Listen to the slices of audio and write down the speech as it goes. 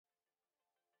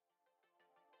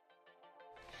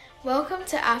Welcome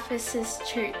to Ephesus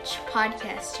Church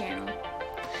podcast channel.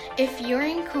 If you're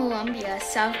in Columbia,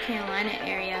 South Carolina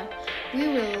area, we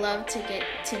would love to get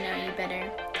to know you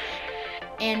better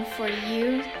and for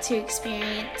you to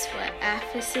experience what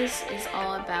Ephesus is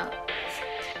all about.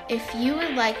 If you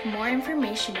would like more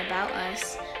information about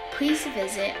us, please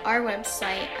visit our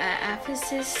website at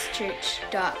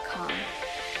ephesuschurch.com.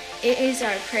 It is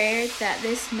our prayer that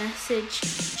this message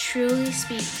truly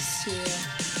speaks to you.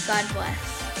 God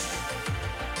bless.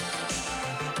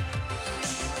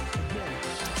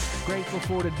 Grateful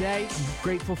for today. I'm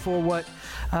grateful for what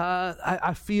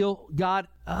I feel God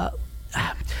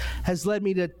has led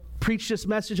me to preach this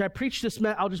message.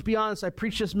 I'll just be honest. I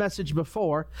preached this message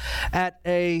before at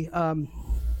a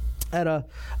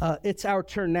It's Our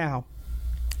Turn Now.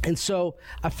 And so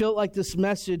I felt like this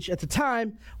message at the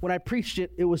time when I preached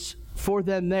it, it was for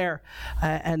them there.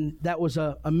 And that was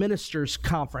a ministers'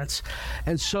 conference.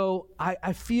 And so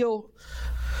I feel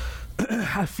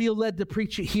led to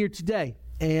preach it here today.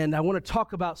 And I want to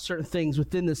talk about certain things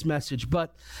within this message.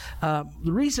 But the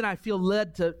reason I feel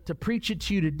led to preach it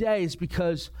to you today is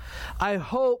because I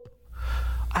hope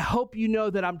you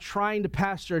know that I'm trying to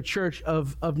pastor a church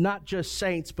of not just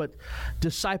saints, but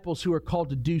disciples who are called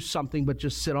to do something but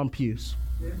just sit on pews.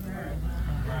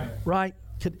 Right?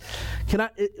 Can I?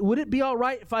 Would it be all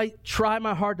right if I try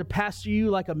my hard to pastor you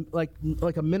like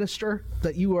a minister,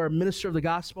 that you are a minister of the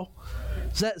gospel?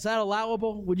 Is that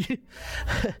allowable? Would you?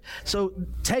 So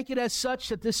take it as such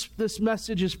that this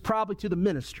message is probably to the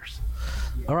ministers.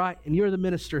 All right, and you're the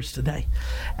ministers today,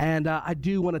 and I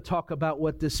do want to talk about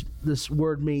what this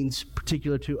word means,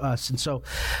 particular to us. And so,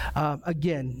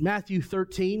 again, Matthew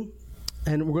 13.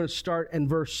 And we're going to start in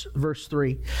verse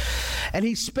 3. And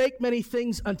he spake many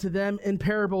things unto them in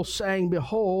parables, saying,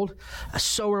 Behold, a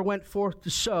sower went forth to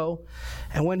sow.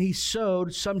 And when he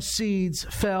sowed, some seeds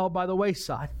fell by the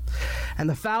wayside. And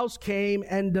the fowls came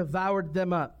and devoured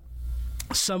them up.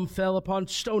 Some fell upon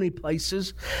stony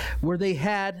places where they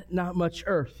had not much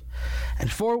earth.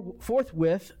 And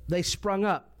forthwith they sprung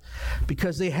up,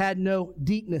 because they had no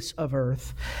deepness of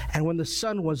earth. And when the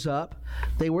sun was up,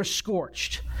 they were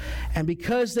scorched. And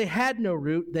because they had no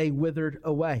root, they withered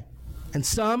away. And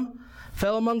some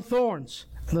fell among thorns,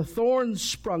 and the thorns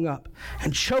sprung up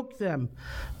and choked them.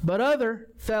 But other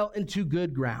fell into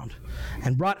good ground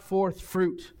and brought forth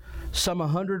fruit, some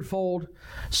 100-fold,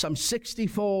 some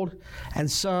 60-fold,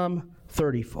 and some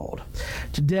 30-fold.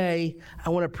 Today, I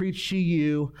want to preach to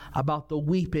you about the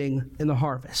weeping in the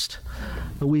harvest.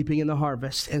 The weeping in the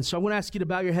harvest. And so I want to ask you to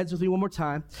bow your heads with me one more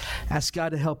time. Ask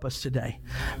God to help us today.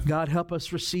 God, help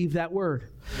us receive that word.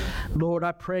 Lord,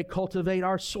 I pray, cultivate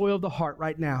our soil of the heart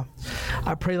right now.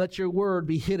 I pray, let your word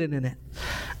be hidden in it.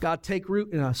 God, take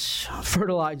root in us,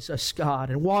 fertilize us,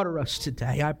 God, and water us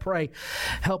today. I pray,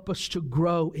 help us to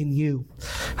grow in you.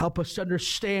 Help us to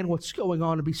understand what's going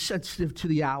on and be sensitive to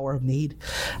the hour of need.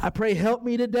 I pray, help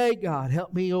me today, God.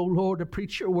 Help me, oh Lord, to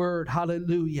preach your word.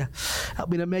 Hallelujah. Help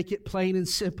me to make it plain and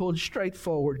simple and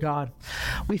straightforward, God.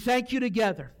 We thank you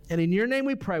together. And in your name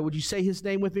we pray. Would you say his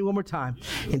name with me one more time?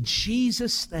 In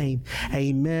Jesus' name,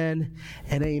 amen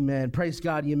and amen. Praise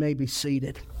God. You may be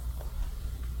seated.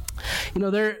 You know,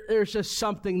 there's just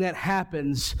something that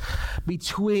happens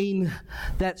between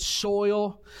that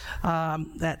soil,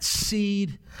 that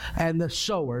seed, and the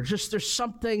sower. There's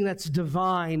something that's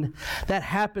divine that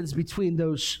happens between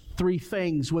those three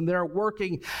things when they're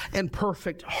working in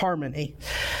perfect harmony.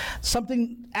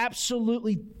 Something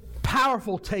absolutely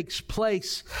powerful takes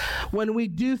place when we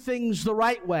do things the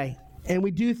right way. And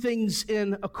we do things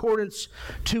in accordance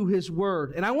to his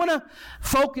word. And I want to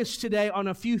focus today on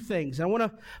a few things. I want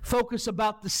to focus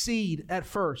about the seed at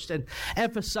first and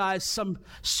emphasize some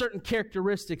certain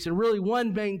characteristics, and really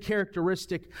one main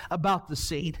characteristic about the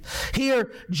seed.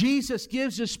 Here, Jesus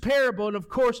gives this parable, and of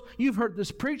course, you've heard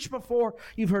this preached before,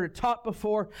 you've heard it taught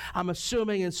before, I'm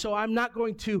assuming, and so I'm not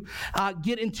going to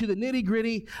get into the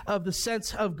nitty-gritty of the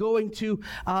sense of going to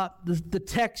the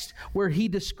text where he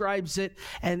describes it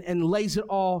and lays it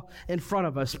all in front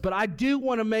of us. But I do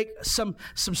want to make some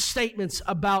statements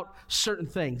about certain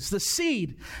things. The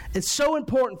seed is so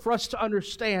important for us to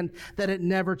understand that it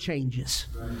never changes.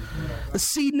 The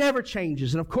seed never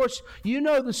changes. And of course, you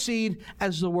know the seed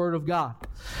as the Word of God.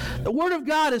 The Word of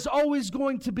God is always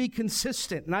going to be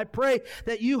consistent. And I pray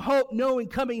that you hope, knowing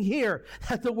coming here,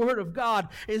 that the Word of God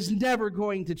is never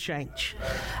going to change.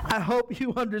 I hope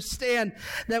you understand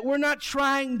that we're not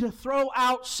trying to throw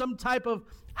out some type of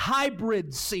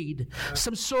hybrid seed,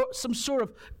 some sort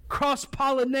of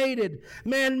cross-pollinated,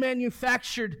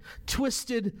 man-manufactured,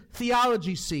 twisted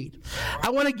theology seed. I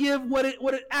want to give what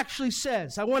it actually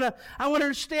says. I want to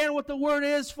understand what the word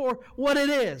is for what it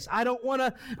is. I don't want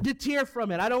to deter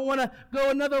from it. I don't want to go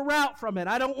another route from it.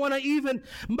 I don't want to even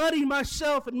muddy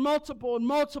myself in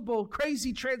multiple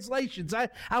crazy translations.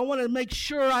 I want to make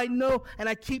sure I know and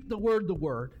I keep the word the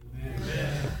word.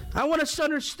 Amen. I want us to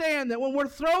understand that when we're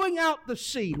throwing out the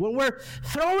seed, when we're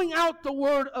throwing out the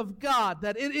word of God,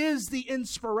 that it is the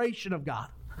inspiration of God.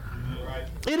 Right.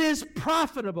 It is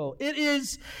profitable. It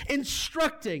is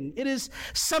instructing. It is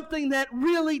something that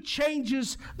really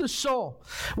changes the soul.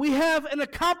 We have an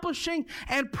accomplishing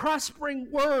and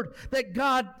prospering word that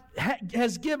God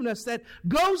has given us that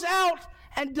goes out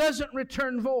and doesn't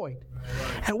return void.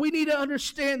 And we need to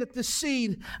understand that the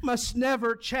seed must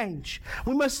never change.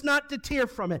 We must not deter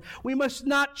from it. We must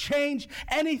not change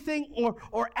anything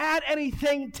or add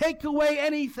anything, take away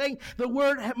anything. The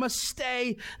word must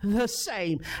stay the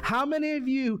same. How many of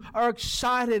you are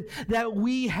excited that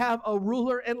we have a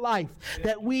ruler in life,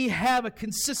 that we have a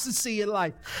consistency in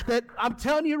life? That I'm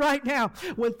telling you right now,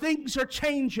 when things are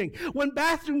changing, when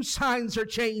bathroom signs are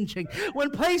changing,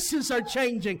 when places are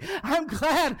changing, I'm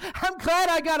glad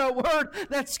I got a word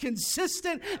that's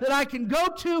consistent, that I can go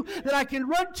to, that I can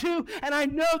run to, and I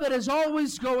know that is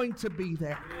always going to be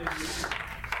there.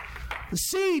 The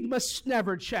seed must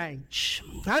never change.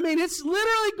 I mean, it's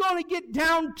literally going to get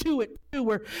down to it, too,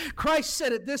 where Christ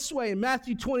said it this way in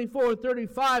Matthew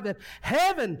 24:35, that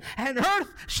heaven and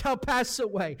earth shall pass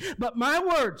away, but my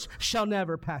words shall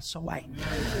never pass away.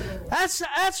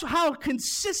 That's how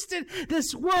consistent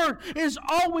this word is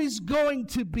always going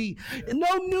to be.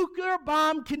 No nuclear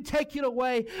bomb can take it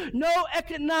away. No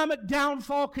economic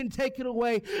downfall can take it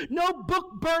away. No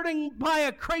book burning by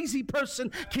a crazy person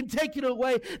can take it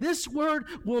away. This word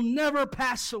will never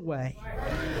pass away.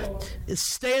 It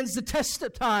stands the test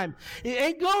of time. It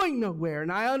ain't going nowhere.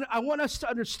 And I want us to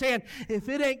understand, if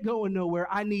it ain't going nowhere,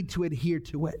 I need to adhere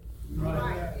to it.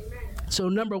 Right. So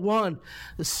number one,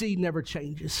 the seed never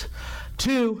changes.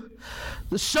 2,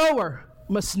 the sower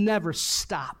must never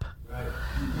stop.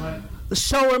 Right. The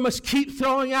sower must keep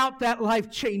throwing out that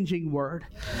life-changing word.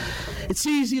 It's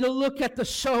easy to look at the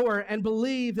sower and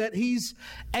believe that he's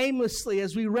aimlessly,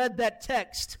 as we read that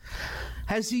text,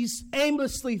 as he's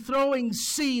aimlessly throwing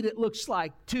seed, it looks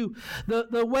like, to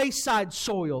the wayside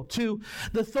soil, to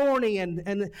the thorny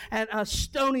and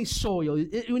stony soil.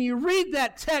 When you read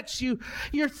that text,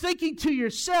 you're thinking to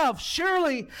yourself,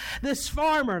 surely this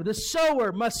farmer, the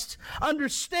sower, must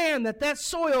understand that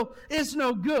soil is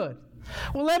no good.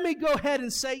 Well, let me go ahead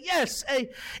and say, yes, an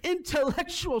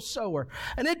intellectual sower,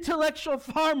 an intellectual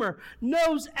farmer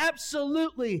knows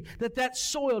absolutely that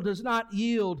soil does not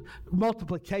yield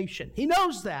multiplication. He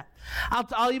knows that.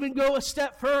 I'll even go a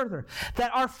step further,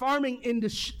 that our farming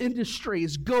industry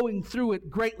is going through it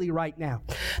greatly right now.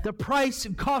 The price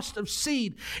and cost of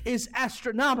seed is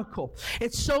astronomical.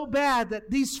 It's so bad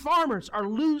that these farmers are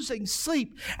losing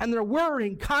sleep and they're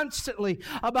worrying constantly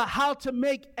about how to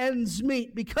make ends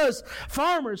meet, because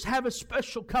farmers have a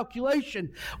special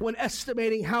calculation when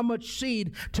estimating how much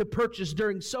seed to purchase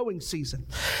during sowing season.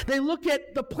 They look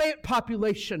at the plant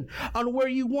population on where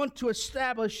you want to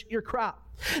establish your crop.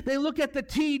 They look at the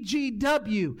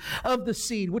TGW of the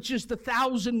seed, which is the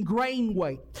 1,000 grain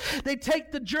weight. They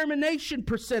take the germination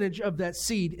percentage of that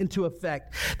seed into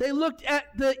effect. They looked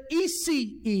at the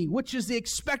ECE, which is the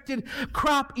expected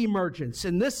crop emergence.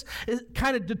 And this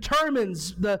kind of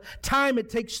determines the time it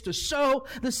takes to sow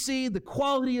the seed, the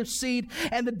quality of seed,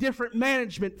 and the different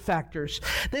management factors.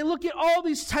 They look at all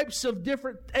these types of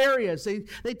different areas.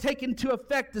 They take into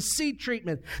effect the seed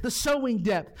treatment, the sowing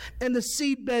depth, and the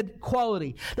seed bed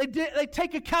quality. They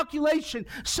take a calculation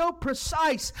so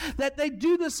precise that they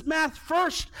do this math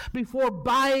first before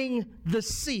buying the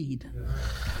seed.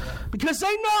 Because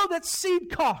they know that seed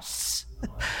costs.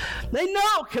 They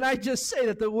know, can I just say,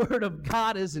 that the word of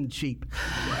God isn't cheap.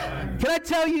 Can I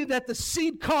tell you that the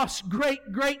seed costs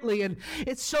greatly, and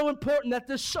it's so important that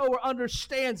the sower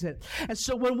understands it. And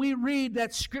so when we read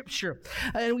that scripture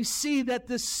and we see that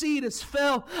the seed is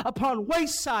fell upon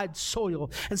wayside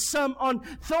soil, and some on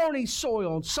thorny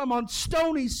soil, and some on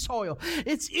stony soil,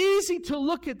 it's easy to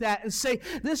look at that and say,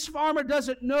 this farmer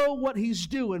doesn't know what he's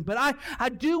doing. But I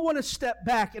do want to step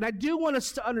back, and I do want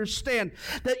us to understand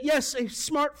that, yes, a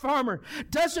smart farmer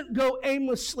doesn't go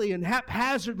aimlessly and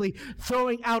haphazardly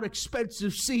throwing sowing out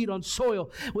expensive seed on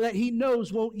soil that he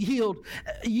knows won't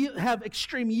have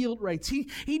extreme yield rates.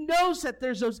 He knows that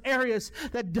there's those areas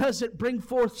that doesn't bring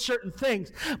forth certain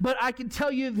things. But I can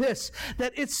tell you this,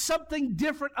 that it's something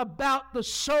different about the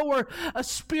sower, a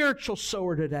spiritual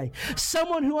sower today.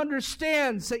 Someone who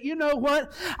understands that, you know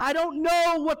what, I don't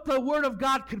know what the Word of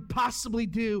God could possibly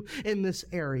do in this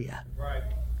area. Right.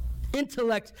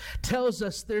 Intellect tells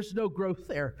us there's no growth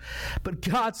there. But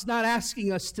God's not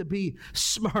asking us to be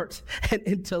smart and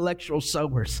intellectual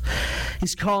sowers.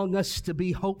 He's calling us to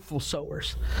be hopeful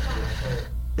sowers.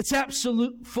 It's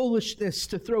absolute foolishness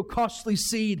to throw costly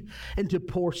seed into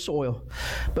poor soil.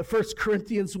 But 1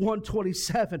 Corinthians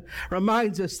 1:27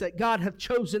 reminds us that God hath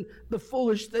chosen the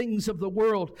foolish things of the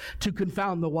world to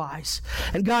confound the wise.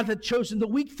 And God hath chosen the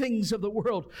weak things of the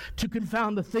world to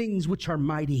confound the things which are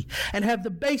mighty. And have the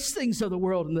base things of the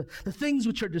world and the things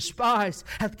which are despised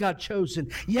hath God chosen.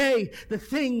 Yea, the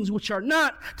things which are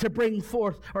not, to bring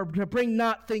forth, or to bring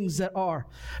not things that are.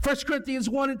 1 Corinthians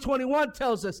 1:21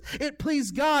 tells us, it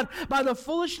pleased God by the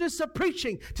foolishness of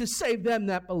preaching to save them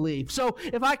that believe. So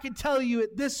if I can tell you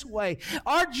it this way,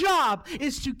 our job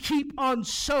is to keep on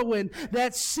sowing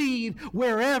that seed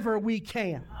wherever we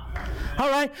can. All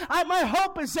right? My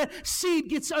hope is that seed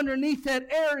gets underneath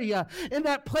that area, in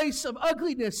that place of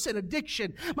ugliness and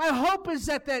addiction. My hope is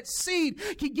that that seed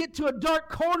can get to a dark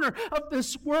corner of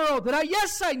this world. That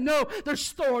I know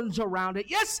there's thorns around it.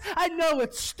 Yes, I know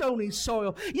it's stony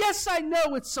soil. Yes, I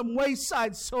know it's some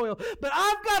wayside soil. But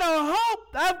I've got a hope.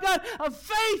 I've got a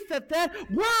faith that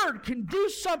that word can do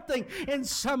something in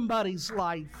somebody's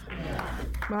life.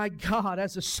 My God,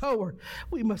 as a sower,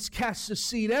 we must cast the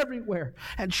seed everywhere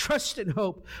and trust and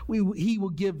hope He will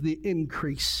give the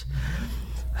increase.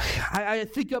 I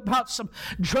think about some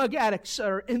drug addicts that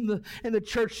are in the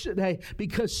church today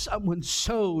because someone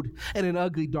sowed in an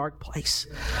ugly, dark place.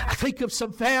 I think of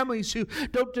some families who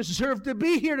don't deserve to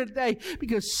be here today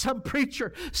because some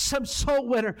preacher, some soul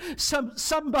winner,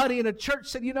 somebody in a church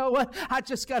said, you know what, I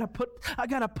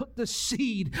gotta put the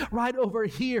seed right over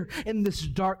here in this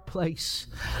dark place.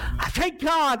 I thank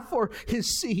God for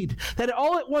His seed, that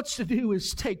all it wants to do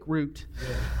is take root.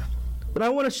 Yeah. But I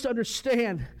want us to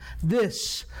understand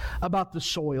this about the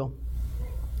soil.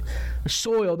 The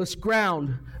soil, this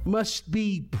ground, must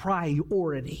be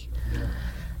priority.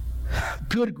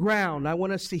 Good ground, I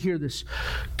want us to hear this.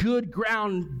 Good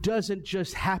ground doesn't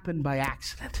just happen by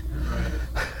accident.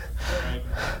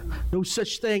 No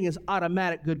such thing as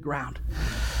automatic good ground.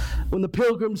 When the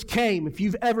Pilgrims came, if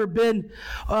you've ever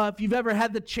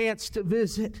had the chance to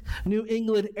visit New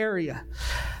England area,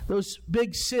 those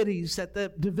big cities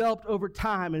that developed over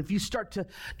time, and if you start to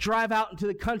drive out into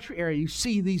the country area, you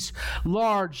see these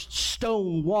large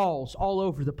stone walls all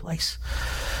over the place.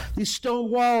 These stone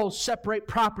walls separate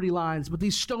property lines, but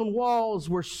these stone walls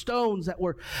were stones that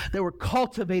were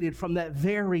cultivated from that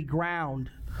very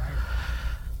ground.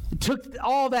 It took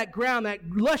all that ground, that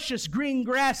luscious green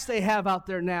grass they have out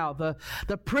there now,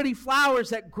 the pretty flowers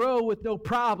that grow with no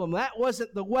problem. That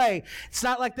wasn't the way. It's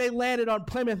not like they landed on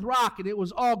Plymouth Rock and it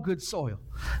was all good soil.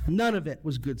 None of it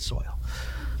was good soil.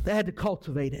 They had to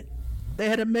cultivate it. They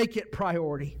had to make it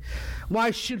priority.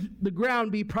 Why should the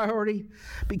ground be priority?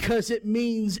 Because it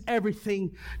means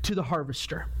everything to the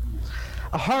harvester.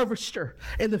 A harvester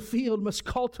in the field must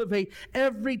cultivate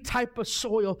every type of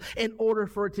soil in order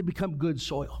for it to become good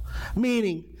soil.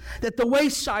 Meaning that the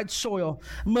wayside soil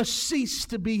must cease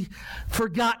to be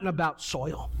forgotten about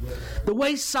soil. The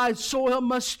wayside soil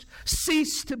must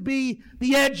cease to be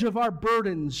the edge of our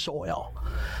burden soil.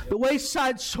 The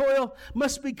wayside soil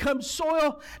must become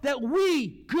soil that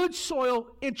we, good soil,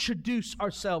 introduce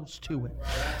ourselves to it.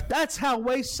 That's how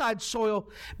wayside soil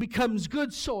becomes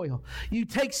good soil. You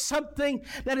take something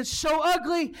that is so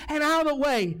ugly and out of the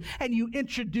way, and you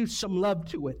introduce some love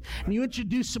to it, and you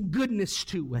introduce some goodness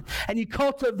to it, and you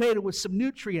cultivate it with some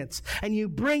nutrients, and you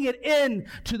bring it in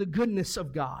to the goodness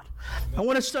of God. I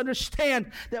want us to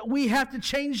understand that we have to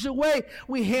change the way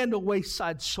we handle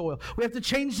wayside soil. We have to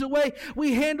change the way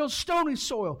we handle stony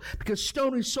soil, because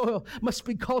stony soil must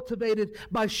be cultivated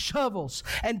by shovels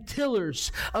and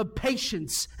tillers of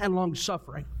patience and long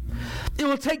suffering. It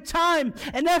will take time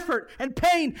and effort and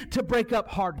pain to break up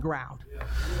hard ground.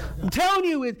 I'm telling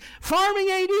you, farming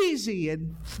ain't easy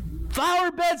and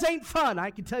flower beds ain't fun. I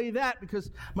can tell you that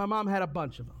because my mom had a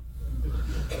bunch of them.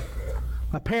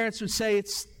 My parents would say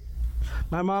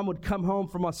my mom would come home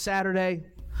from a Saturday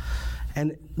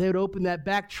and they would open that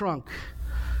back trunk.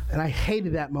 And I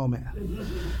hated that moment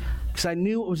because I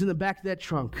knew what was in the back of that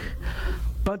trunk.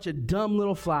 A bunch of dumb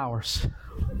little flowers.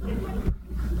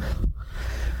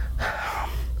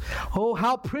 Oh,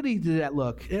 how pretty did that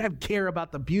look? I didn't care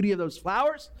about the beauty of those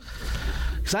flowers,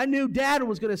 because I knew Dad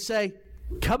was going to say,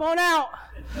 come on out.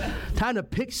 Time to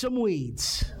pick some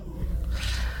weeds.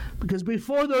 Because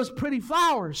before those pretty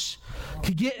flowers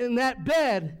could get in that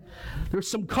bed, there was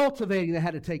some cultivating that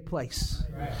had to take place.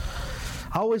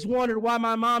 I always wondered why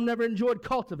my mom never enjoyed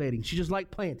cultivating. She just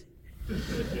liked planting.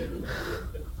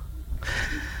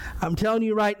 I'm telling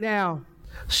you right now,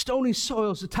 stony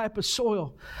soil is the type of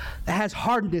soil that has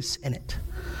hardness in it.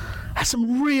 Has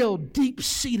some real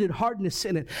deep-seated hardness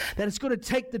in it, that it's going to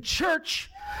take the church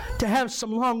to have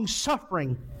some long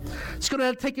suffering. It's going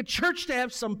to take a church to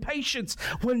have some patience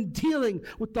when dealing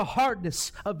with the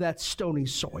hardness of that stony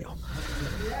soil.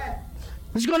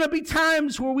 There's going to be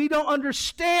times where we don't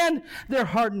understand their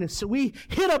hardness, and we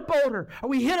hit a boulder or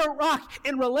we hit a rock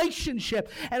in relationship,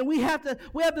 and we have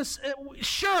this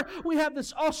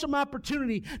awesome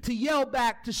opportunity to yell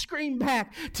back, to scream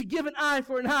back, to give an eye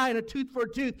for an eye and a tooth for a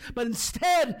tooth, but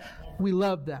instead we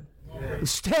love them.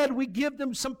 Instead, we give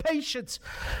them some patience.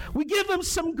 We give them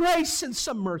some grace and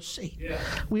some mercy.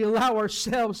 We allow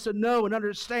ourselves to know and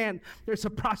understand there's a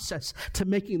process to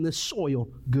making this soil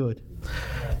good.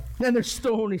 Then there's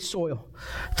thorny soil.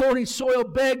 Thorny soil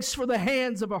begs for the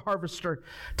hands of a harvester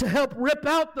to help rip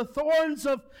out the thorns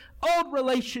of old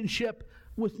relationship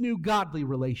with new godly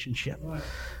relationship.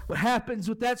 What happens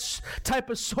with that type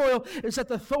of soil is that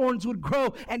the thorns would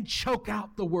grow and choke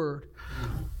out the word.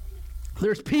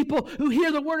 There's people who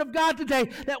hear the word of God today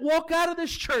that walk out of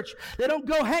this church. They don't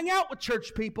go hang out with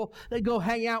church people. They go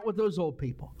hang out with those old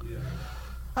people.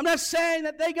 I'm not saying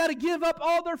that they got to give up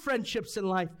all their friendships in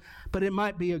life, but it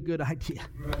might be a good idea.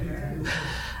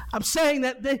 I'm saying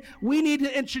that we need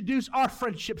to introduce our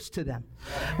friendships to them.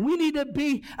 We need to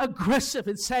be aggressive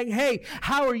in saying, hey,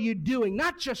 how are you doing?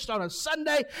 Not just on a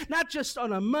Sunday, not just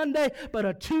on a Monday, but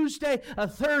a Tuesday, a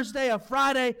Thursday, a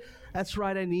Friday. That's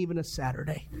right, and even a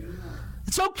Saturday.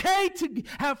 It's okay to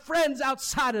have friends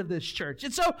outside of this church.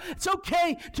 It's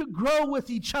okay to grow with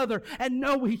each other and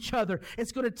know each other.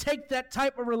 It's going to take that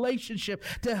type of relationship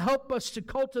to help us to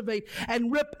cultivate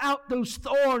and rip out those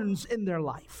thorns in their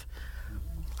life.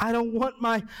 I don't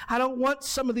want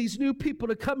some of these new people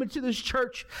to come into this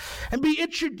church and be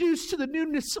introduced to the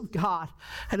newness of God.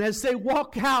 And as they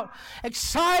walk out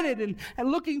excited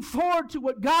and looking forward to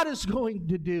what God is going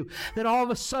to do, then all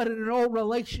of a sudden an old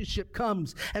relationship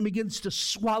comes and begins to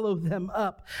swallow them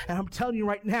up. And I'm telling you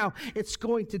right now, it's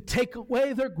going to take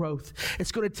away their growth.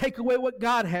 It's going to take away what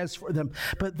God has for them.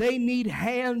 But they need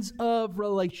hands of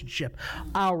relationship,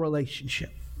 our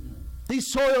relationship.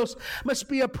 These soils must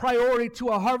be a priority to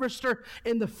a harvester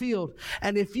in the field.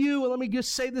 And let me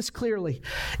just say this clearly.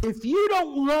 If you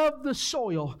don't love the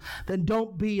soil, then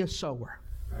don't be a sower.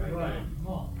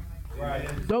 Right.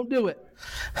 Don't do it.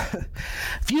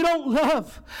 If you don't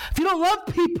love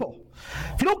people,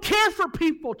 if you don't care for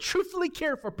people, truthfully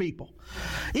care for people,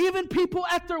 even people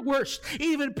at their worst,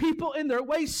 even people in their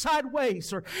wayside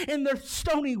ways or in their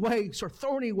stony ways or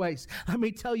thorny ways, let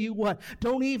me tell you what,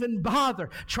 don't even bother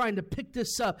trying to pick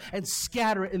this up and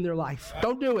scatter it in their life.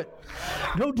 Don't do it.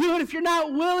 Don't do it if you're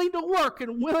not willing to work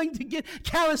and willing to get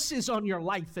calluses on your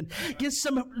life and get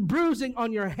some bruising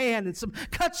on your hand and some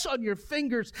cuts on your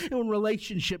fingers in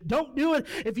relationship. Don't do it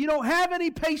if you don't have any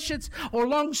patience or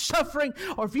long suffering,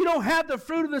 or if you don't have the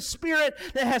fruit of the Spirit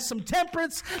that has some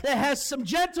temperance, that has some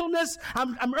gentleness.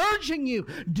 I'm urging you,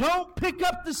 don't pick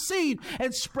up the seed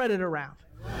and spread it around.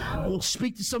 We'll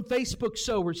speak to some Facebook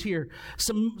sowers here,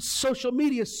 some social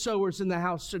media sowers in the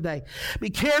house today. Be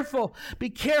careful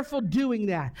doing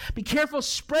that. Be careful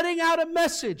spreading out a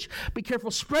message. Be careful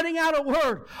spreading out a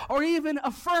word or even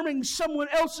affirming someone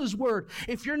else's word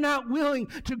if you're not willing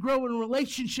to grow in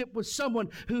relationship with someone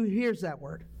who hears that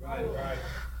word. Right.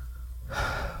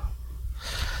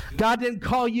 God didn't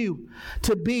call you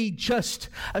to be just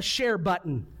a share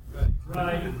button.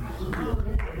 Right.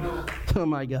 Oh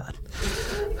my God.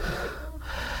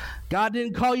 God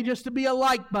didn't call you just to be a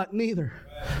like button either.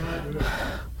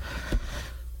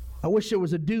 I wish there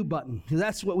was a do button, because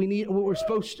that's what we need, what we're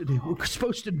supposed to do. We're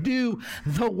supposed to do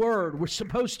the word. We're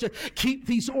supposed to keep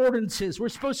these ordinances. We're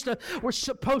supposed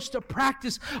to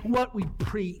practice what we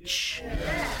preach.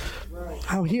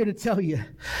 I'm here to tell you,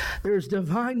 there's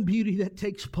divine beauty that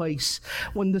takes place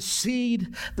when the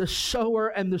seed, the sower,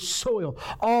 and the soil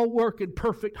all work in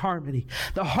perfect harmony.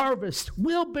 The harvest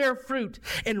will bear fruit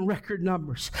in record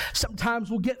numbers.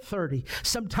 Sometimes we'll get 30.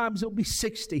 Sometimes it'll be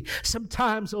 60.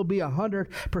 Sometimes it'll be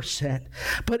 100%.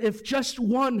 But if just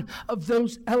one of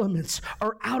those elements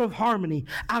are out of harmony,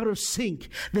 out of sync,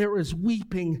 there is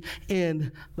weeping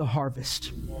in the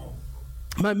harvest.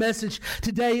 My message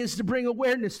today is to bring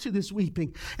awareness to this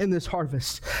weeping and this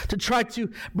harvest, to try to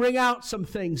bring out some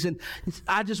things. And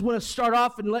I just want to start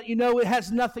off and let you know it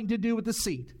has nothing to do with the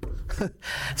seed.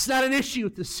 It's not an issue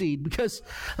with the seed, because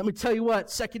let me tell you what,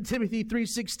 2 Timothy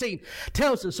 3:16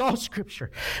 tells us all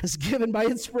Scripture is given by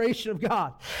inspiration of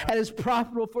God and is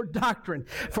profitable for doctrine,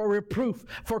 for reproof,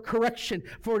 for correction,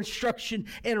 for instruction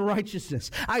in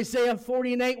righteousness. Isaiah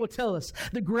 40:8 will tell us,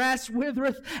 the grass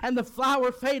withereth and the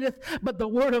flower fadeth, but the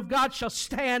word of God shall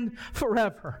stand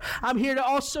forever. I'm here to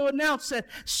also announce that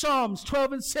Psalms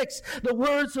 12:6, the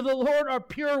words of the Lord are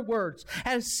pure words,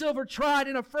 as silver tried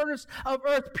in a furnace of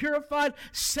earth, purified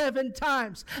 7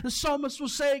 times. The psalmist will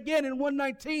say again in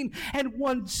 119 and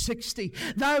 160,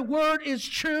 thy word is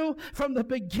true from the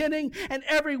beginning, and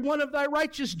every one of thy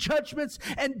righteous judgments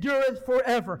endureth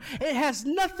forever. It has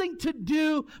nothing to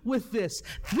do with this.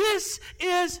 This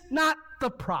is not the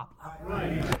problem.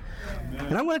 Right.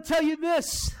 And I'm going to tell you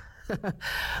this,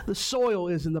 the soil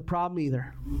isn't the problem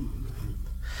either.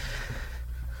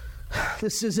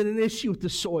 This isn't an issue with the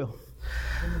soil.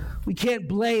 We can't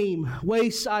blame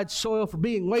wayside soil for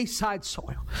being wayside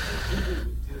soil.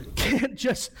 Can't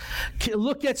just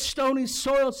look at stony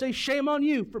soil and say, shame on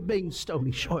you for being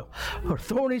stony soil, or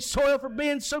thorny soil for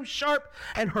being so sharp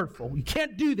and hurtful. You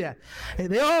can't do that. And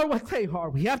they are what they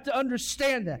are. We have to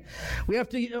understand that. We have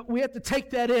to take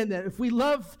that in, that if we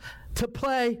love to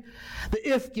play the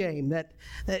if game, that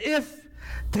if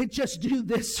they just do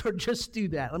this or just do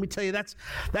that. Let me tell you, that's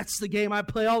the game I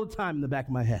play all the time in the back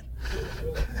of my head.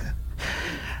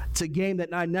 It's a game that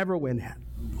I never win at.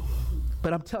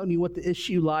 But I'm telling you what the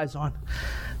issue lies on.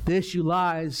 The issue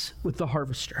lies with the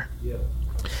harvester. Yeah.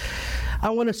 I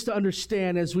want us to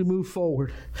understand as we move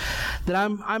forward that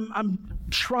I'm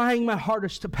trying my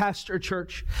hardest to pastor a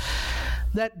church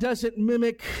that doesn't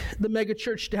mimic the mega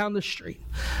church down the street.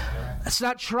 It's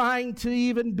not trying to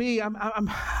even be,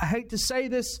 I hate to say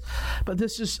this, but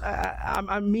this is,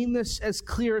 I mean this as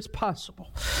clear as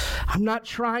possible. I'm not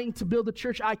trying to build the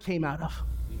church I came out of.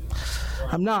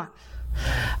 I'm not.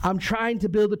 I'm trying to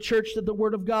build a church that the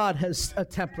Word of God has a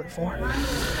template for.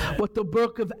 What the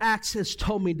book of Acts has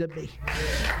told me to be.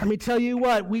 Let me tell you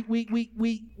what, we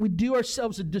do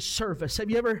ourselves a disservice. Have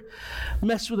you ever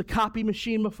messed with a copy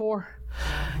machine before?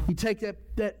 You take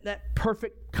that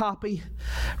perfect copy,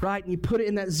 right, and you put it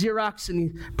in that Xerox and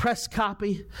you press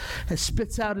copy, and it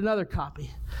spits out another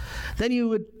copy. Then you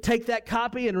would take that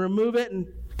copy and remove it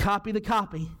and copy the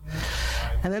copy.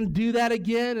 And then do that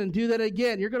again and do that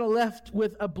again. You're going to left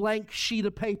with a blank sheet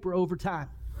of paper over time.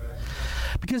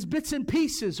 Because bits and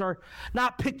pieces are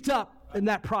not picked up in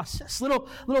that process. Little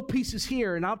pieces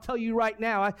here, and I'll tell you right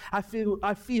now, I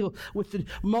feel with the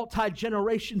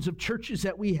multi-generations of churches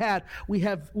that we've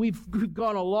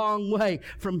gone a long way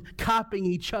from copying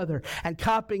each other.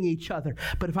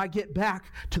 But if I get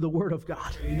back to the Word of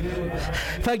God,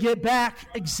 if I get back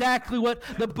exactly what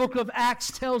the book of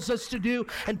Acts tells us to do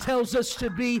and tells us to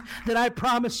be, then I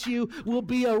promise you will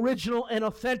be original and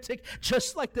authentic,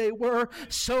 just like they were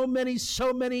so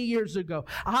many years ago.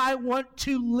 I want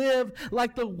to live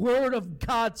like the Word of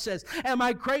God says. Am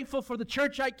I grateful for the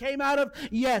church I came out of?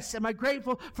 Yes. Am I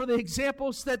grateful for the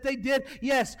examples that they did?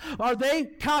 Yes. Are they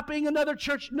copying another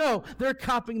church? No. They're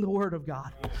copying the Word of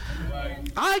God.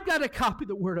 I got to copy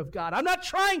the Word of God. I'm not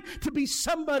trying to be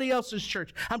somebody else's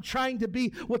church. I'm trying to be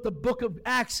what the book of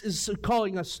Acts is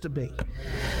calling us to be.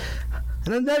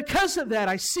 And then because of that,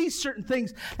 I see certain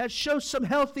things that show some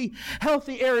healthy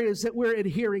areas that we're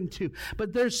adhering to.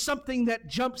 But there's something that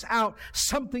jumps out,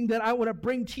 something that I want to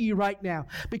bring to you right now.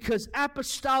 Because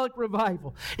apostolic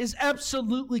revival is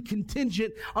absolutely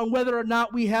contingent on whether or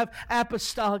not we have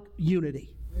apostolic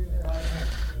unity.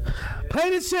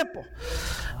 Plain and simple.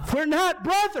 If we're not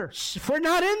brothers, if we're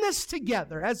not in this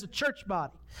together as a church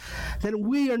body, then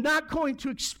we are not going to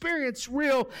experience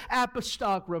real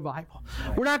apostolic revival.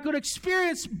 We're not going to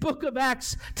experience Book of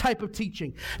Acts type of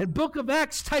teaching and Book of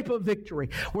Acts type of victory.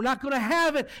 We're not going to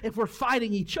have it if we're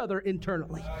fighting each other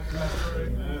internally.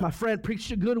 My friend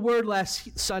preached a good word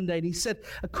last Sunday, and he said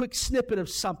a quick snippet of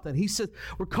something. He said,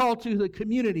 we're called to the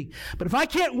community. But if I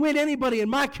can't win anybody in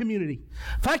my community,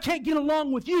 if I can't get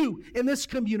along with you in this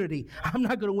community, I'm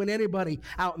not going to win anybody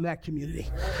out in that community.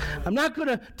 I'm not going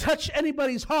to touch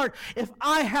anybody's heart if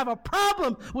I have a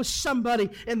problem with somebody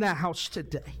in that house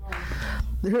today.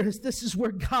 This is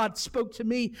where God spoke to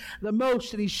me the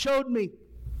most, and He showed me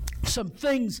some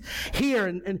things here,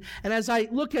 and as I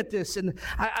look at this, and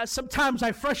I sometimes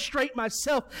I frustrate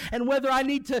myself and whether I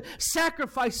need to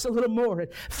sacrifice a little more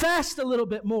and fast a little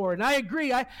bit more. And I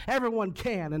agree, everyone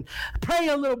can, and pray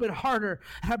a little bit harder.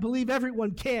 And I believe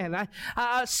everyone can.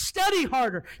 I study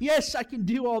harder. Yes, I can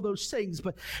do all those things,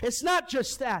 but it's not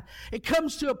just that. It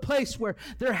comes to a place where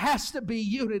there has to be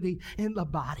unity in the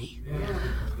body.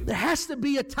 There has to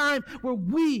be a time where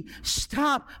we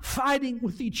stop fighting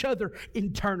with each other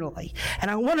internally. And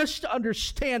I want us to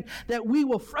understand that we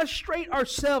will frustrate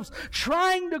ourselves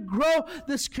trying to grow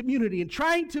this community and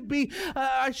trying to be,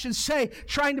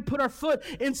 trying to put our foot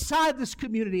inside this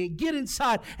community and get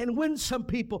inside and win some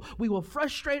people. We will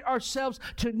frustrate ourselves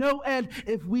to no end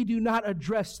if we do not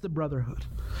address the brotherhood.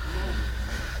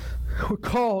 We're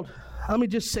called, let me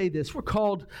just say this, we're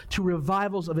called to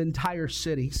revivals of entire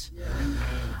cities.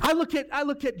 I look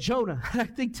at Jonah and I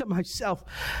think to myself,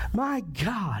 my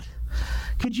God,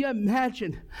 could you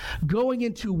imagine going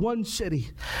into one city,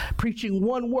 preaching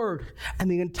one word, and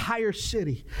the entire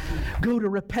city go to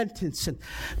repentance and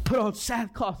put on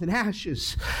sackcloth and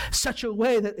ashes, such a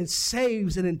way that it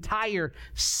saves an entire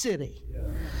city?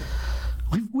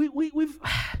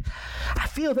 I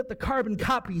feel that the carbon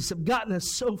copies have gotten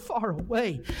us so far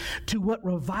away to what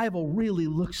revival really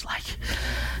looks like.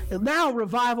 And now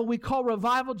revival, we call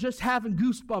revival just having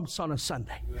goosebumps on a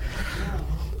Sunday.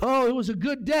 Oh, it was a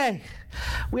good day.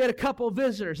 We had a couple of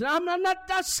visitors. And I'm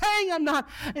not saying I'm not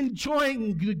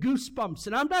enjoying goosebumps.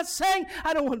 And I'm not saying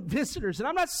I don't want visitors. And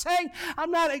I'm not saying I'm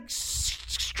not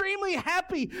extremely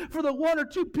happy for the one or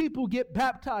two people who get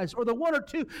baptized or the one or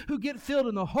two who get filled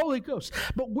in the Holy Ghost.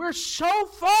 But we're so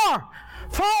far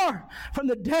from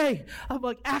the day of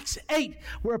like Acts 8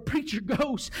 where a preacher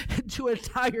goes into an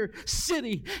entire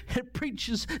city and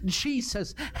preaches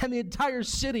Jesus and the entire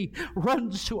city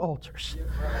runs to altars.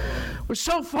 We're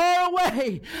so far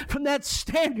away from that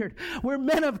standard where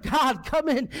men of God come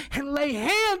in and lay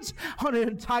hands on an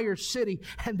entire city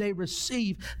and they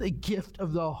receive the gift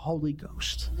of the Holy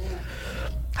Ghost.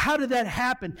 How did that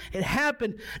happen? It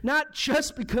happened not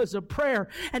just because of prayer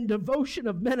and devotion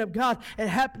of men of God. It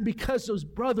happened because those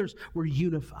brothers were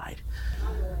unified.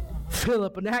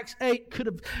 Philip in Acts 8 could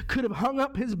have hung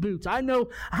up his boots. I know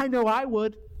I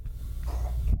would.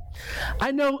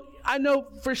 I know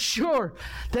for sure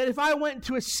that if I went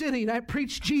into a city and I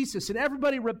preached Jesus and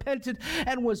everybody repented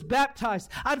and was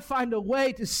baptized, I'd find a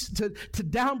way to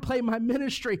downplay my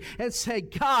ministry and say,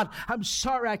 God, I'm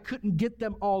sorry I couldn't get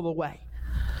them all the way.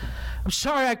 I'm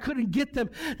sorry I couldn't get them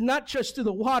not just through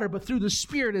the water, but through the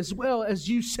Spirit as well, as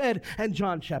you said in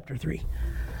John chapter 3.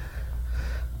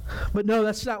 But no,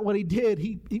 that's not what he did.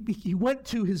 He went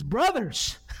to his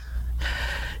brothers.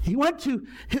 He went to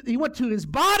his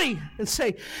body and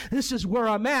say, this is where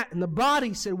I'm at. And the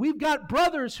body said, we've got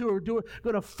brothers who are going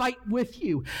to fight with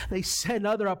you. They send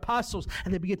other apostles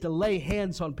and they begin to lay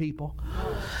hands on people.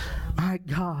 My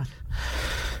God.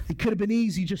 It could have been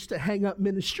easy just to hang up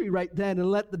ministry right then and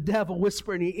let the devil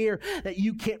whisper in your ear that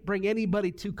you can't bring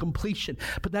anybody to completion.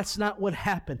 But that's not what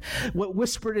happened. What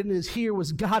whispered in his ear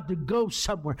was God to go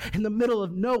somewhere in the middle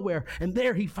of nowhere. And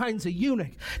there he finds a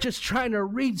eunuch just trying to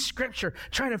read scripture,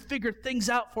 trying to figure things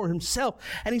out for himself.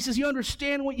 And he says, you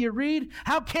understand what you read?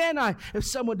 How can I if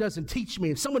someone doesn't teach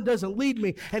me, if someone doesn't lead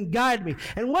me and guide me?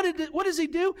 And what does he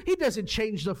do? He doesn't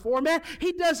change the format.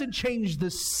 He doesn't change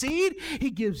the seed.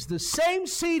 He gives the same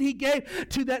seed he gave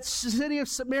to that city of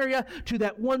Samaria, to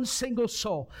that one single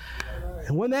soul.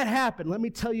 And when that happened, let me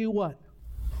tell you what.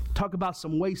 Talk about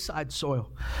some wayside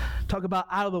soil. Talk about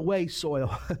out of the way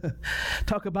soil.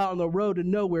 Talk about on the road to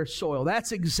nowhere soil.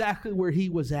 That's exactly where he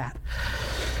was at.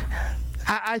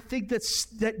 I think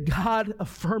that God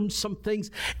affirmed some things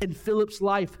in Philip's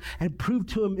life and proved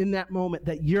to him in that moment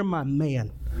that you're my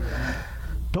man.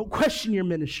 Don't question your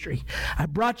ministry. I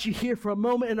brought you here for a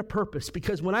moment and a purpose,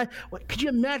 because could you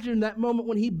imagine that moment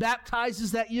when he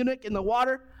baptizes that eunuch in the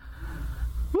water?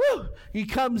 Woo! He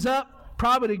comes up,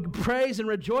 probably to praise and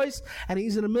rejoice, and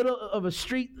he's in the middle of a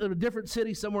street of a different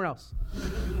city somewhere else.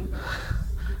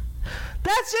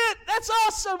 That's it. That's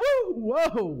awesome. Woo!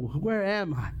 Whoa, where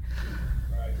am I?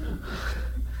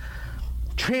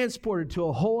 Transported to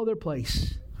a whole other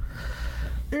place.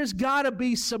 There's got to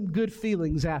be some good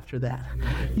feelings after that.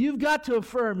 You've got to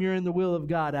affirm you're in the will of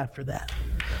God after that.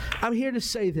 I'm here to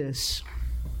say this,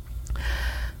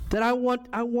 that I want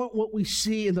what we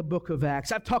see in the book of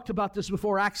Acts. I've talked about this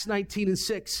before, Acts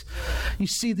 19:6. You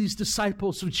see these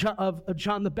disciples of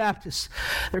John the Baptist.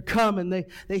 They're coming,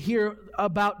 they hear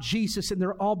about Jesus, and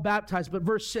they're all baptized. But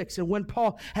verse 6, and when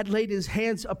Paul had laid his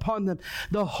hands upon them,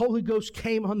 the Holy Ghost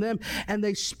came on them, and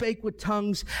they spake with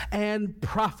tongues and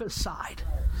prophesied.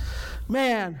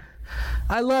 Man,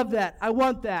 I love that. I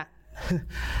want that.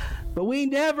 But we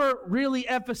never really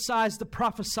emphasize the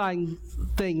prophesying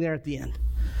thing there at the end.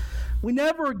 We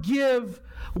never give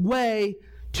way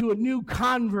to a new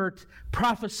convert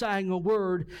prophesying a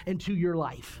word into your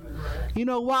life. You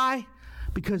know why?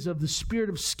 Because of the spirit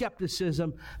of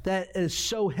skepticism that is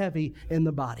so heavy in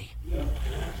the body.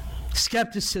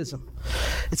 Skepticism.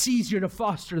 It's easier to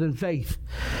foster than faith.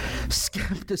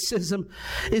 Skepticism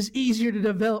is easier to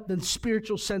develop than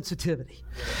spiritual sensitivity.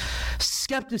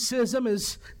 Skepticism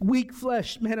is weak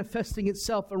flesh manifesting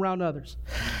itself around others.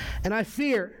 And I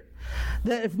fear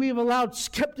that if we've allowed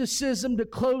skepticism to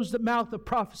close the mouth of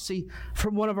prophecy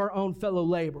from one of our own fellow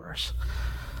laborers,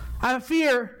 I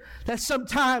fear that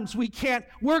sometimes we can't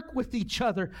work with each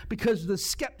other because of the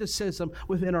skepticism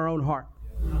within our own heart.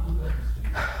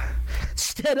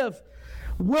 Instead of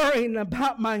worrying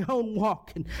about my own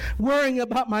walk and worrying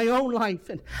about my own life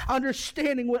and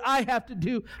understanding what I have to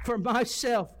do for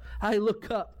myself, I look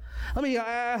up.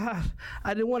 I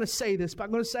didn't want to say this, but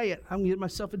I'm going to say it. I'm going to get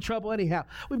myself in trouble anyhow.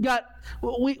 We got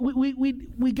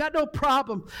no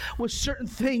problem with certain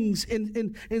things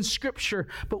in Scripture,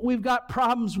 but we've got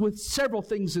problems with several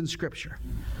things in Scripture.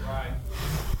 Right.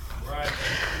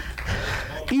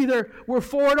 Either we're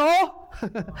for it all,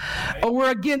 or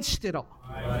we're against it all.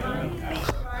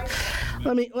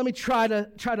 Let me try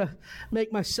to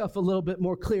make myself a little bit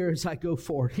more clear as I go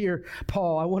forward. Here,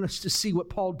 Paul, I want us to see what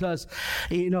Paul does,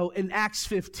 in Acts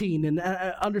 15 and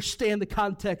understand the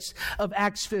context of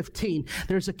Acts 15.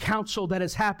 There's a council that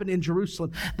has happened in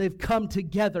Jerusalem. They've come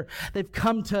together. They've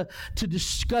come to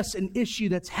discuss an issue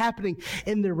that's happening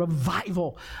in their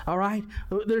revival. All right?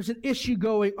 There's an issue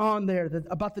going on there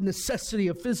about the necessity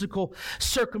of physical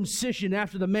circumcision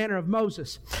after the manner of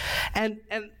Moses. And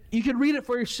you can read it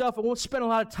for yourself. I won't spend a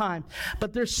lot of time.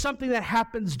 But there's something that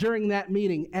happens during that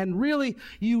meeting. And really,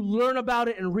 you learn about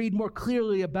it and read more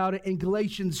clearly about it in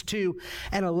Galatians 2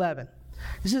 and 11.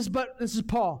 This is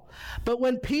Paul. But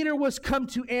when Peter was come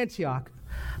to Antioch,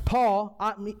 Paul,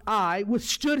 I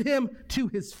withstood him to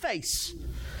his face,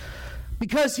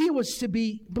 because he was to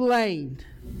be blamed.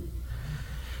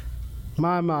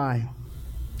 My.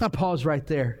 Now pause right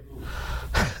there.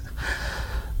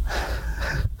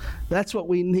 That's what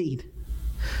we need.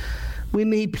 We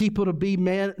need people to be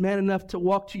man enough to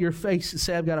walk to your face and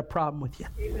say, I've got a problem with you.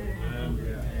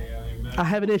 Amen. I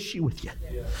have an issue with you.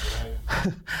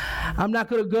 I'm not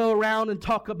going to go around and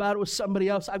talk about it with somebody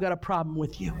else. I've got a problem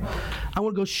with you. I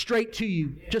want to go straight to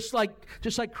you, just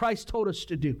like Christ told us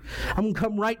to do. I'm going to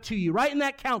come right to you, right in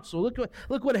that council.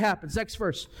 Look what happens. Next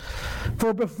verse.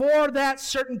 For before that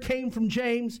certain came from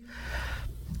James,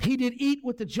 he did eat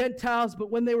with the Gentiles, but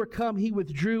when they were come, he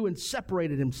withdrew and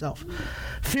separated himself,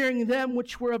 fearing them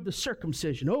which were of the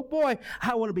circumcision. Oh boy,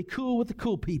 I want to be cool with the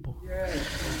cool people.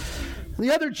 Yes.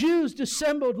 The other Jews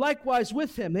dissembled likewise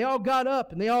with him. They all got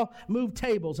up and they all moved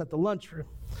tables at the lunchroom,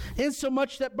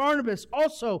 insomuch that Barnabas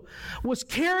also was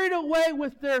carried away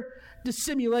with their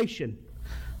dissimulation.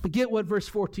 But get what verse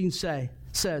 14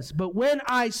 says. But when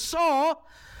I saw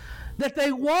that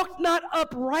they walked not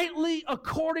uprightly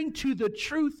according to the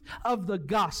truth of the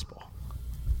gospel,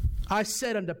 I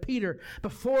said unto Peter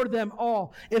before them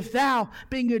all, if thou,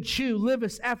 being a Jew,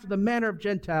 livest after the manner of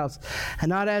Gentiles, and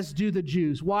not as do the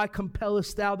Jews, why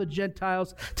compellest thou the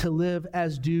Gentiles to live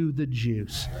as do the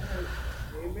Jews?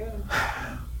 Amen.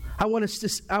 I want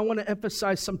to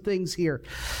emphasize some things here.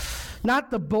 Not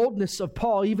the boldness of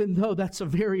Paul, even though that's a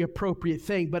very appropriate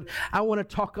thing, but I want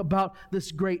to talk about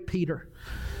this great Peter.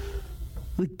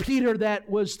 The Peter that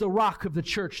was the rock of the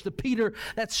church. The Peter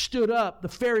that stood up, the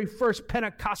very first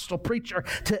Pentecostal preacher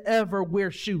to ever wear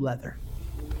shoe leather.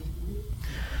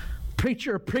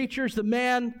 Preacher of preachers, the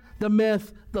man, the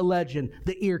myth, the legend,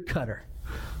 the ear cutter,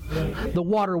 the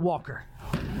water walker.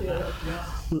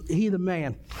 He the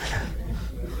man.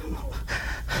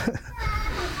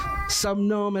 Some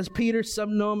know him as Peter,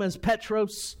 some know him as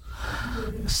Petros,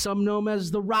 some know him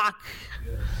as the rock,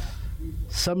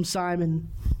 some Simon.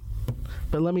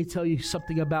 But let me tell you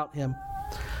something about him.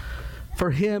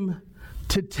 For him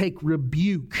to take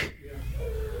rebuke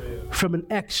from an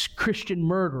ex-Christian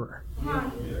murderer. Come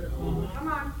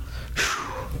on.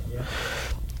 You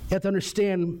have to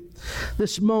understand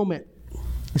this moment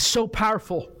is so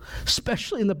powerful,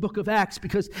 especially in the book of Acts,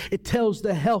 because it tells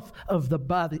the health of the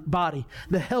body,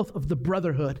 the health of the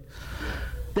brotherhood,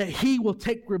 that he will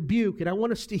take rebuke. And I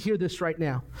want us to hear this right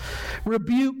now.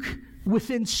 Rebuke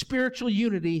within spiritual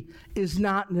unity is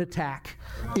not an attack.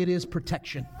 It is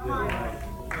protection.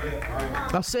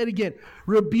 I'll say it again.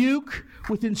 Rebuke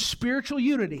within spiritual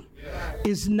unity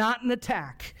is not an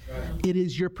attack. It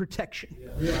is your protection.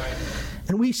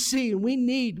 And we see and we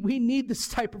need this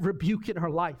type of rebuke in our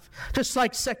life. Just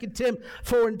like 2 Tim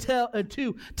 4 and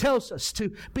 2 tells us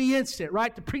to be instant,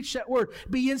 right? To preach that word.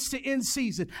 Be instant in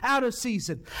season, out of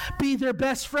season. Be their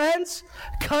best friends.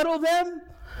 Cuddle them.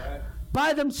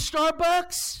 Buy them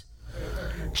Starbucks.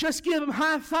 Just give them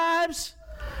high fives.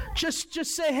 Just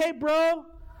say, hey, bro,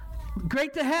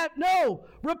 great to have. No,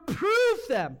 reprove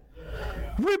them.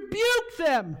 Rebuke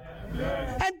them.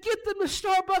 And get them to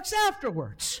Starbucks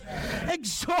afterwards.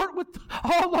 Exhort with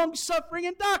all long suffering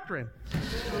and doctrine.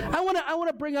 I want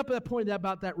to bring up that point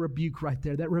about that rebuke right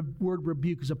there. That word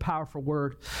rebuke is a powerful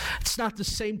word. It's not the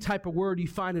same type of word you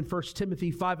find in 1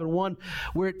 Timothy 5:1,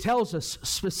 where it tells us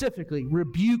specifically,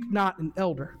 rebuke not an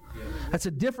elder. That's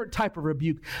a different type of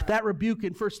rebuke. That rebuke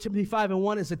in 1 Timothy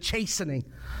 5:1 is a chastening.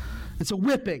 It's a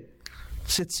whipping.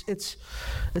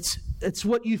 It's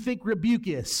what you think rebuke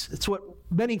is. It's what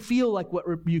many feel like what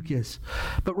rebuke is.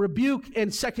 But rebuke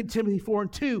in 2 Timothy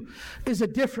 4:2 is a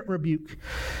different rebuke.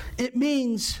 It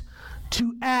means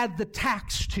to add the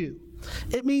tax to.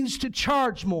 It means to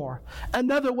charge more.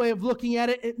 Another way of looking at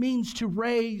it, it means to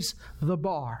raise the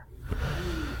bar.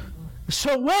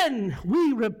 So when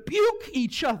we rebuke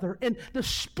each other in the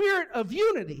spirit of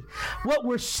unity, what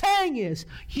we're saying is,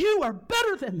 you are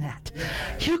better than that.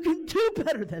 You can do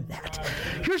better than that.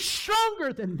 You're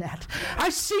stronger than that. I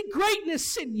see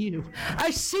greatness in you.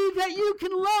 I see that you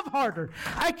can love harder.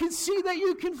 I can see that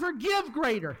you can forgive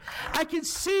greater. I can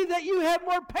see that you have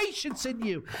more patience in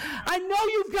you. I know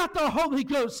you've got the Holy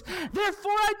Ghost.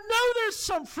 Therefore, I know there's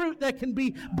some fruit that can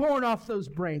be born off those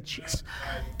branches.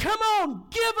 Come on,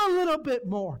 give a little bit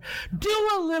more. Do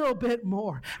a little bit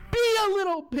more. Be a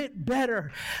little bit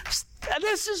better.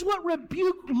 This is what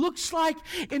rebuke looks like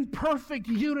in perfect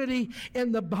unity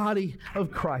in the body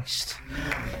of Christ.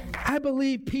 I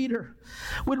believe Peter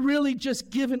would really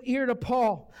just give an ear to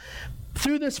Paul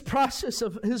through this process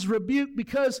of his rebuke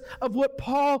because of what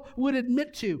Paul would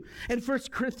admit to in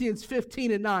 1 Corinthians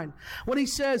 15:9. When he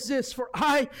says this, for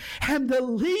I am the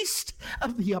least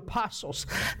of the apostles,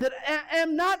 that I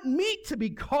am not meet to be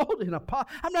called an apostle.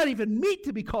 I'm not even meet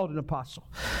to be called an apostle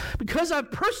because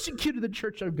I've persecuted the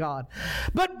church of God.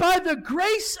 But by the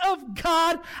grace of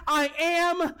God, I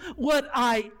am what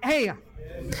I am.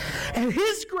 And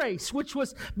his grace, which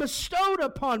was bestowed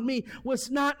upon me,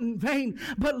 was not in vain,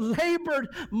 but labored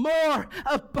more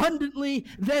abundantly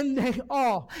than they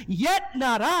all. Yet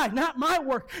not I, not my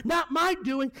work, not my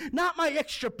doing, not my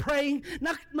extra praying,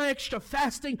 not my extra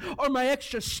fasting or my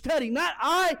extra study, not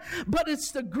I, but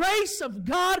it's the grace of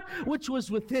God which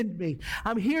was within me.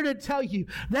 I'm here to tell you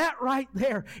that right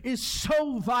there is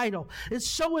so vital. It's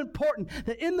so important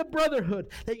that in the brotherhood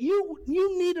that you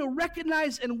need to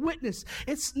recognize and witness.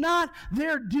 It's not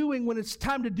their doing when it's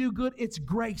time to do good. It's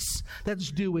grace that's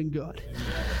doing good.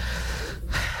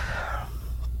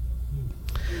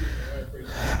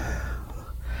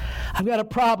 I've got a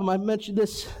problem. I mentioned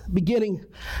this beginning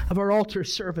of our altar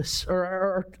service,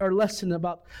 or our lesson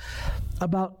about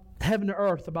heaven and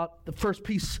earth, about the first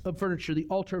piece of furniture, the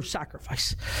altar of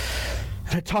sacrifice.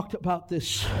 And I talked about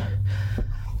this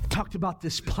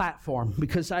platform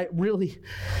because I really,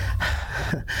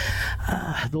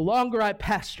 the longer I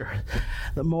pastor,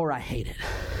 the more I hate it.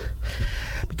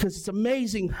 Because it's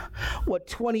amazing what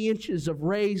 20 inches of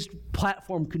raised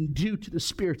platform can do to the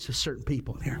spirits of certain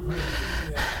people in here.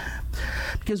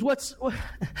 Because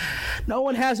no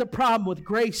one has a problem with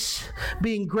grace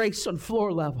being grace on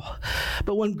floor level.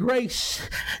 But when grace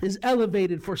is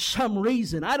elevated for some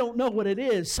reason, I don't know what it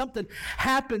is, something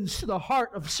happens to the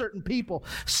heart of certain people.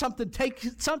 Something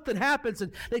happens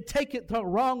and they take it the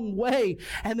wrong way.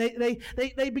 And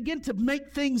they begin to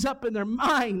make things up in their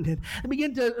mind and they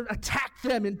begin to attack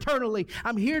them internally.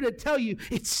 I'm here to tell you,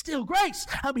 it's still grace.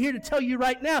 I'm here to tell you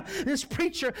right now, this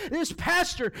preacher, this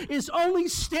pastor is only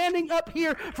standing up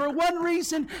here for one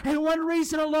reason and one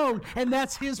reason alone, and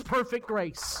that's his perfect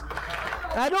grace.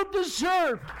 I don't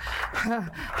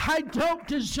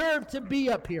deserve to be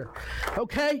up here,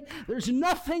 okay? There's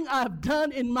nothing I've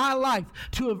done in my life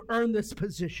to have earned this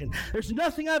position. There's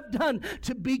nothing I've done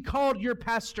to be called your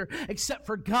pastor except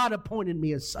for God appointed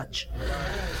me as such.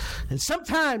 And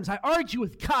sometimes I argue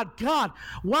with God,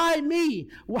 why me?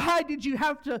 Why did you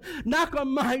have to knock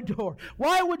on my door?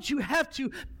 Why would you have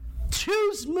to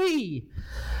choose me?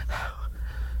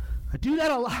 I do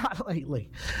that a lot lately.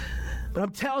 But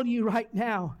I'm telling you right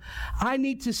now, I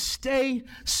need to stay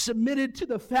submitted to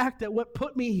the fact that what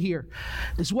put me here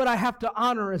is what I have to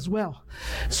honor as well.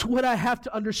 It's what I have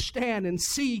to understand and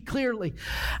see clearly.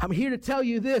 I'm here to tell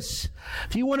you this.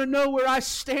 If you want to know where I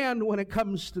stand when it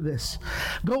comes to this,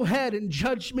 go ahead and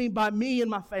judge me by me and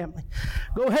my family.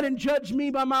 Go ahead and judge me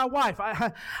by my wife.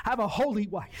 I have a holy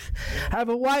wife. I have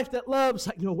a wife that loves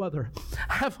like no other.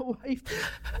 I have a wife.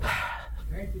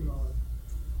 Thank you, Lord.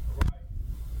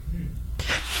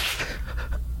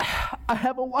 I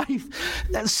have a wife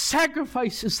that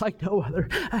sacrifices like no other.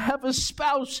 I have a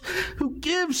spouse who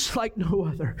gives like no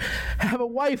other. I have a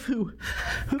wife who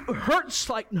hurts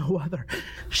like no other.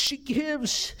 She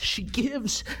gives, she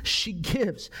gives, she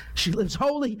gives. She lives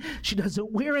holy. She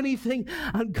doesn't wear anything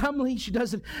uncomely. She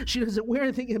doesn't wear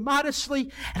anything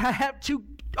immodestly. And I have two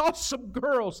awesome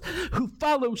girls who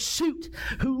follow suit,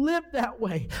 who live that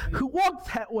way, who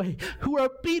walk that way, who are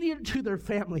obedient to their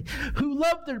family, who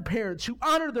love their parents, who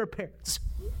honor their parents.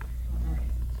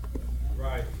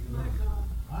 Right.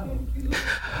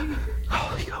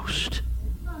 Holy Ghost,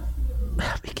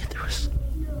 help me get through this.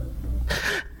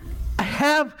 I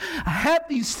have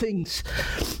these things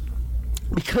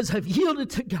because I've yielded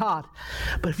to God.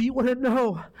 But if you want to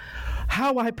know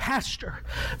how I pastor,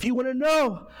 if you want to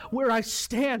know where I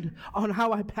stand on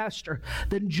how I pastor,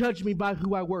 then judge me by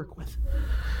who I work with.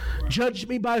 Judge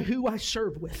me by who I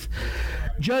serve with.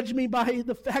 Judge me by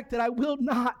the fact that I will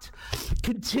not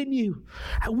continue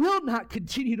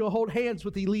to hold hands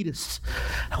with elitists.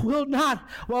 I will not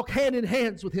walk hand in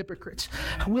hands with hypocrites.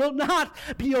 I will not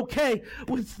be okay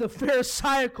with the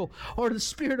pharisaical or the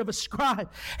spirit of a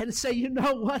scribe and say, you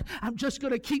know what, I'm just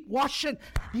going to keep washing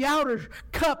the outer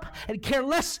cup and care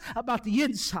less about the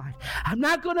inside. I'm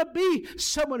not going to be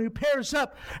someone who pairs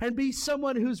up and be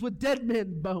someone who's with dead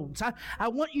men bones. I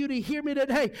want you to hear me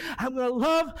today. I'm going to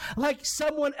love like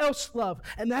someone else loved,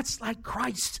 and that's like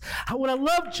Christ. I want to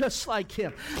love just like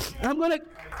him. I'm going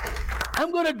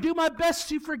to do my best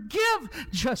to forgive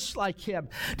just like him.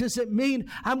 Does it mean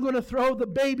I'm going to throw the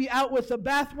baby out with the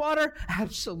bathwater?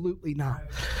 Absolutely not.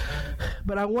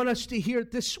 But I want us to hear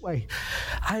it this way.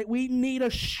 We need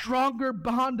a stronger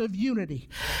bond of unity.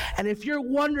 And if you're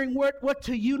wondering what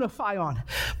to unify on,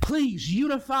 please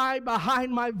unify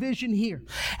behind my vision here.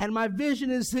 And my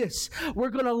vision is this. We're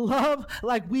going to love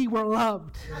like we were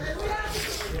loved.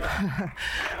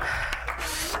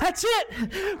 That's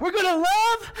it. We're going to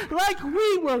love like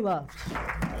we were loved.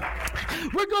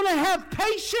 We're going to have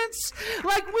patience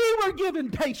like we were given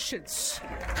patience.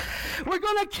 We're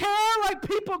going to care like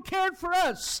people cared for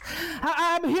us.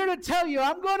 I'm here to tell you,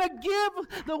 I'm going to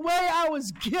give the way I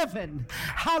was given.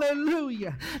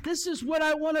 Hallelujah. This is what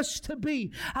I want us to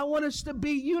be. I want us to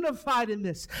be unified in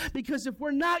this. Because if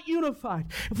we're not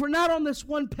unified, if we're not on this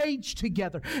one page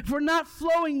together, if we're not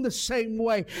flowing the same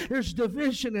way, there's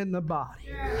division in the body.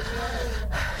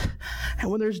 And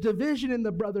when there's division in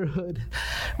the brotherhood,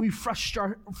 we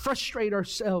frustrate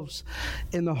ourselves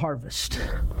in the harvest.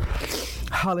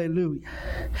 Hallelujah.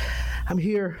 I'm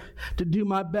here to do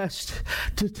my best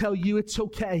to tell you it's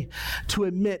okay to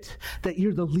admit that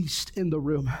you're the least in the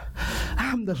room.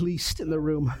 I'm the least in the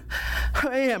room.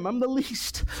 I am. I'm the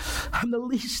least. I'm the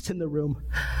least in the room.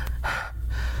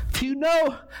 If you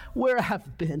know where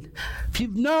I've been, if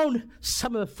you've known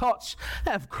some of the thoughts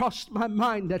that have crossed my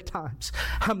mind at times,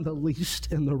 I'm the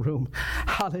least in the room.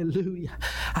 Hallelujah.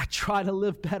 I try to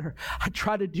live better. I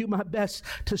try to do my best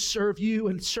to serve you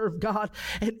and serve God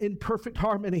in perfect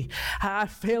harmony. I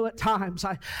fail at times.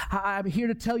 I'm here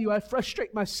to tell you I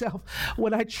frustrate myself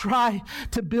when I try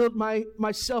to build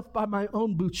myself by my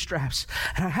own bootstraps.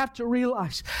 And I have to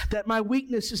realize that my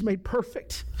weakness is made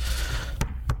perfect.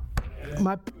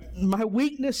 My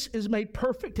weakness is made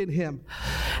perfect in him.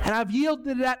 And I've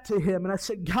yielded that to him. And I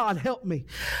said, God, help me.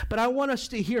 But I want us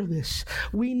to hear this.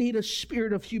 We need a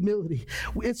spirit of humility.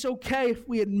 It's okay if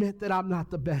we admit that I'm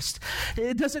not the best.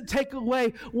 It doesn't take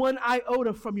away one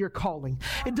iota from your calling.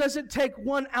 It doesn't take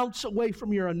 1 ounce away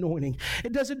from your anointing.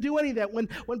 It doesn't do any of that.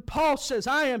 When Paul says,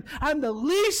 I'm the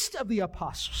least of the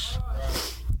apostles.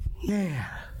 Yeah.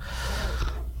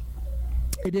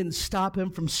 It didn't stop him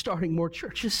from starting more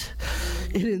churches.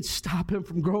 It didn't stop him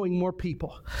from growing more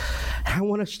people. And I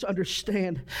want us to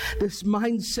understand this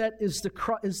mindset is the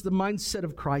mindset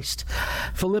of Christ.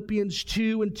 Philippians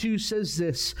 2:2 says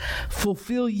this,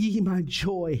 fulfill ye my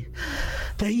joy,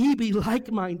 that ye be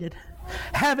like-minded,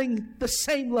 having the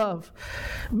same love,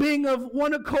 being of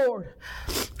one accord,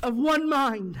 of one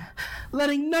mind.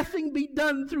 letting nothing be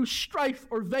done through strife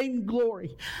or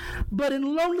vainglory, but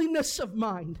in lowliness of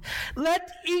mind.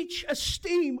 Let each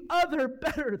esteem other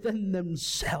better than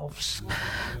themselves.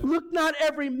 Look not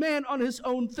every man on his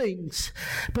own things,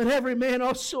 but every man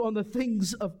also on the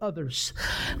things of others.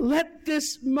 Let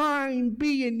this mind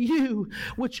be in you,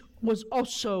 which was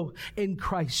also in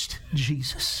Christ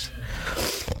Jesus.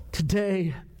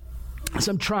 Today, as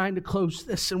I'm trying to close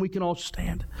this, and we can all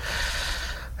stand,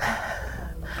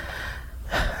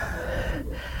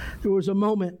 there was a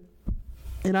moment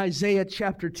in Isaiah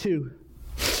chapter 2.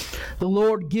 The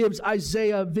Lord gives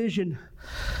Isaiah a vision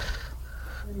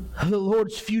of the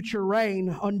Lord's future reign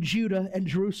on Judah and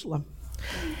Jerusalem.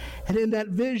 And in that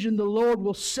vision, the Lord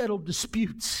will settle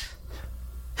disputes.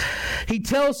 He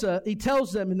tells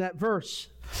them in that verse,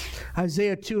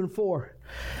 Isaiah 2 and 4,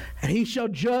 and he shall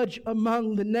judge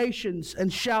among the nations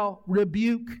and shall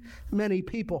rebuke many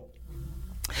people.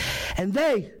 And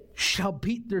they shall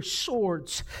beat their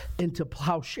swords into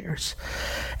plowshares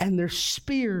and their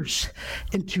spears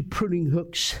into pruning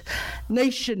hooks.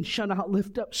 Nation shall not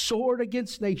lift up sword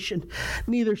against nation,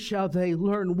 neither shall they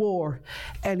learn war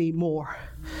anymore.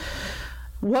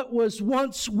 What was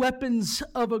once weapons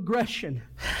of aggression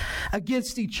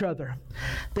against each other,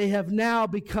 they have now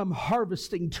become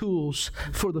harvesting tools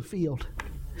for the field.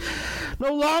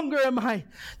 No longer am I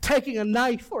taking a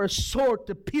knife or a sword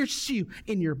to pierce you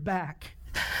in your back.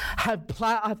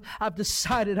 I've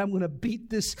decided I'm going to beat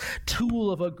this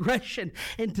tool of aggression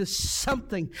into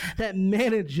something that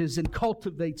manages and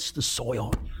cultivates the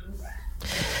soil.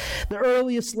 The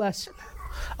earliest lesson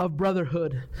of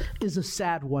brotherhood is a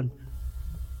sad one.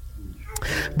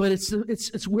 But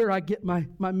it's where I get my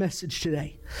message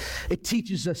today. It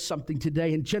teaches us something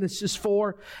today in Genesis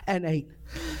 4 and 8.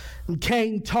 And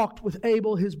Cain talked with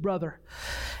Abel, his brother.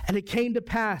 And it came to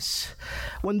pass,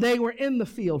 when they were in the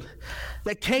field,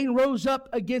 that Cain rose up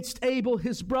against Abel,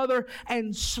 his brother,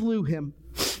 and slew him.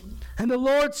 And the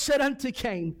Lord said unto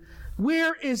Cain,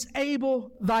 Where is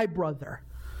Abel thy brother?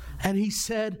 And he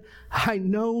said, I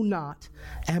know not.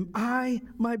 Am I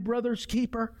my brother's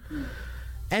keeper?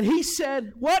 And he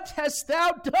said, What hast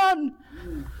thou done?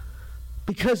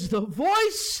 Because the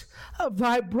voice of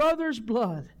thy brother's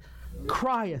blood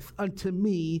crieth unto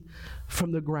me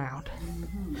from the ground.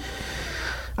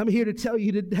 I'm here to tell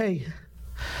you today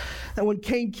that when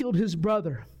Cain killed his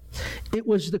brother, it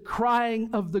was the crying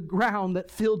of the ground that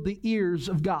filled the ears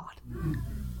of God.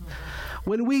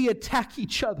 When we attack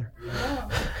each other,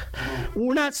 when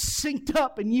we're not synced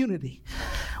up in unity,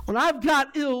 when I've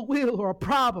got ill will or a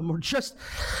problem or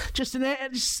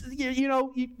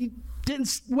you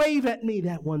didn't wave at me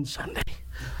that one Sunday.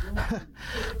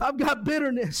 I've got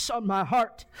bitterness on my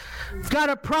heart. I've got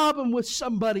a problem with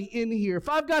somebody in here. If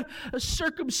I've got a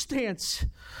circumstance,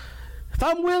 if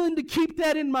I'm willing to keep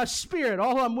that in my spirit,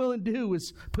 all I'm willing to do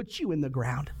is put you in the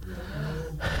ground.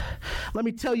 Let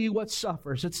me tell you what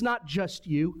suffers. It's not just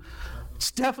you.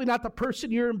 It's definitely not the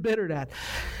person you're embittered at.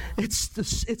 It's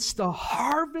the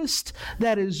harvest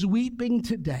that is weeping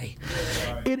today.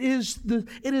 It is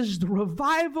the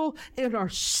revival in our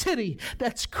city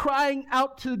that's crying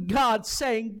out to God,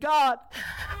 saying, God,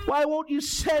 why won't you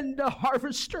send a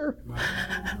harvester?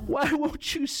 Why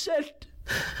won't you send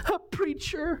a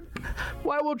preacher?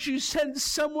 Why won't you send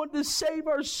someone to save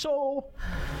our soul?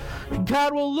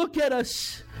 God will look at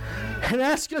us and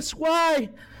ask us why,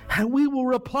 and we will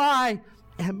reply,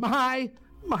 am I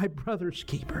my brother's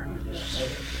keeper?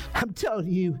 I'm telling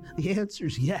you, the answer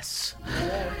is yes.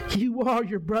 You are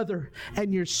your brother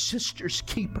and your sister's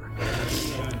keeper.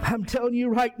 I'm telling you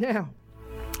right now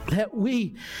that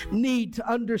we need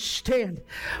to understand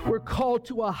we're called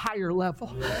to a higher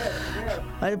level.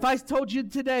 If I told you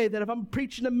today that if I'm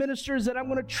preaching to ministers that I'm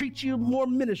going to treat you more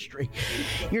ministry,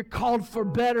 you're called for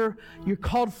better, you're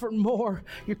called for more,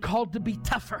 you're called to be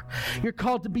tougher, you're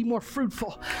called to be more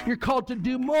fruitful, you're called to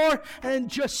do more than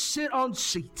just sit on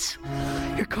seats.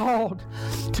 You're called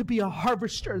to be a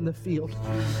harvester in the field.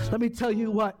 Let me tell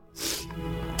you what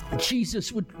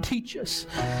Jesus would teach us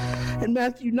in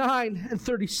Matthew 9 and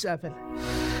 37.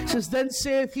 It says, Then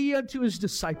saith he unto his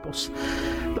disciples,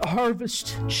 The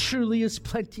harvest surely is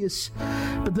plenteous,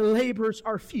 but the laborers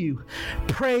are few.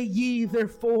 Pray ye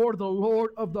therefore the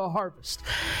Lord of the harvest,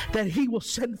 that he will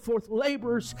send forth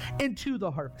laborers into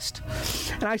the harvest.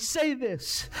 And I say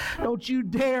this, don't you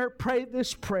dare pray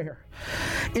this prayer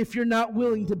if you're not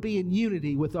willing to be in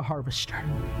unity with the harvester.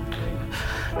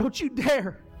 Don't you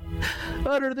dare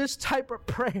utter this type of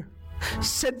prayer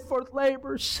Send forth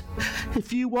laborers.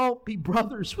 If you won't be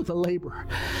brothers with a laborer,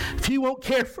 if you won't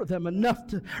care for them enough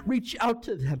to reach out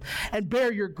to them and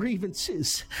bear your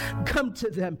grievances, come to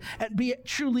them and be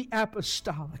truly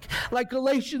apostolic. Like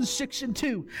Galatians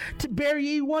 6:2, to bear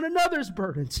ye one another's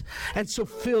burdens, and so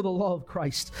fill the law of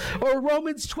Christ. Or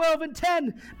Romans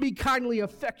 12:10, be kindly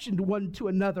affectioned one to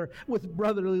another with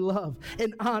brotherly love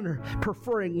and honor,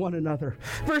 preferring one another.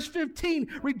 Verse 15,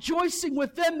 rejoicing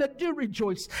with them that do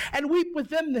rejoice, and weep with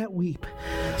them that weep.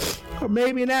 Or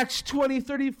maybe in Acts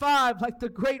 20:35, like the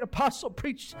great apostle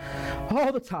preached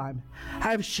all the time,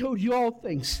 I have showed you all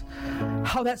things,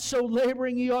 how that so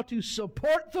laboring ye ought to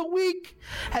support the weak,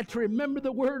 and to remember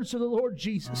the words of the Lord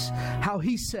Jesus, how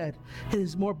he said, it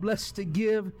is more blessed to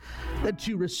give than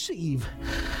to receive.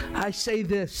 I say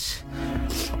this,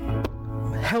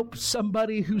 help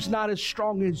somebody who's not as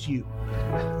strong as you.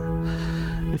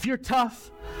 If you're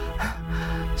tough,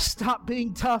 stop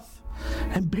being tough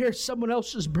and bear someone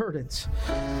else's burdens.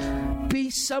 Be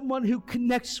someone who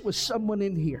connects with someone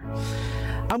in here.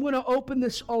 I'm going to open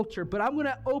this altar, but I'm going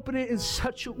to open it in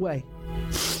such a way.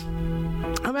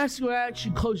 I'm asking you to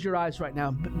actually close your eyes right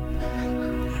now.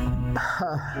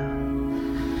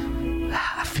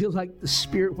 I feel like the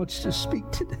Spirit wants to speak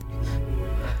today.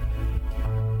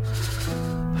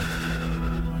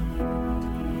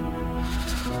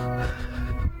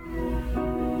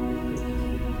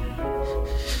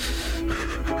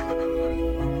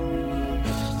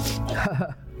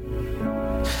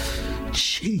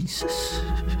 Jesus.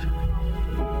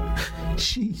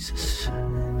 Jesus.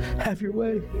 Have your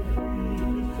way.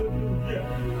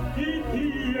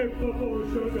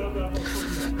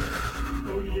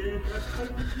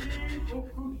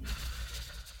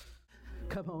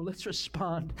 Come on, let's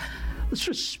respond. Let's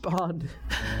respond.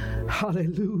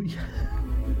 Hallelujah.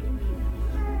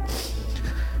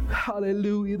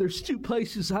 Hallelujah. There's two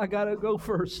places I got to go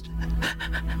first.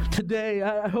 Today,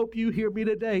 I hope you hear me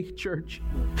today, church.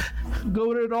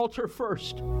 Go to an altar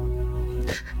first.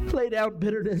 Lay down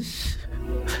bitterness.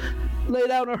 Lay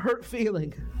down a hurt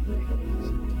feeling.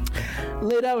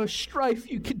 Lay down a strife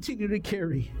you continue to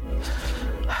carry.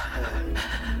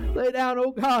 Lay down,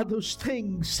 oh God, those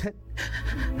things that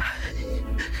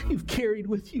you've carried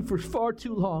with you for far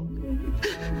too long.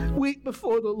 Weep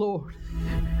before the Lord.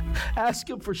 Ask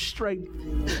Him for strength.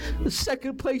 The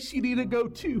second place you need to go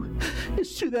to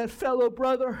is to that fellow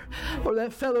brother or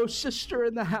that fellow sister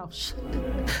in the house.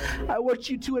 I want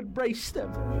you to embrace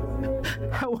them.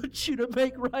 I want you to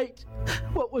make right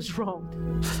what was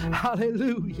wrong.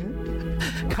 Hallelujah.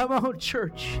 Come on,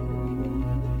 church.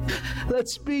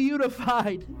 Let's be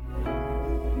unified.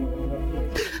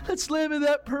 Let's live in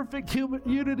that perfect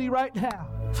unity right now.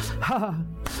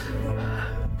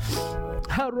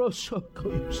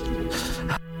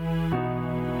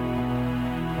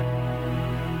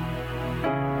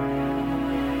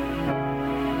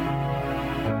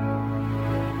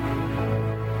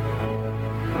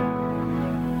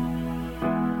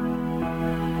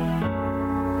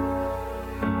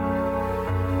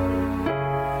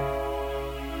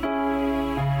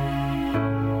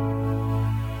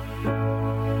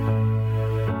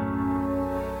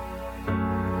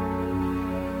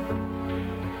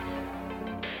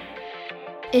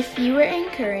 If you were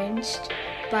encouraged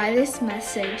by this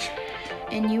message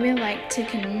and you would like to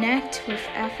connect with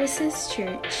Ephesus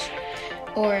Church,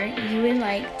 or you would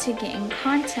like to get in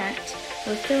contact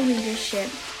with the leadership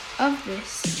of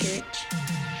this church,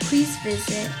 please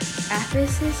visit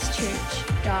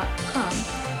ephesuschurch.com.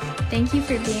 Thank you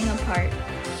for being a part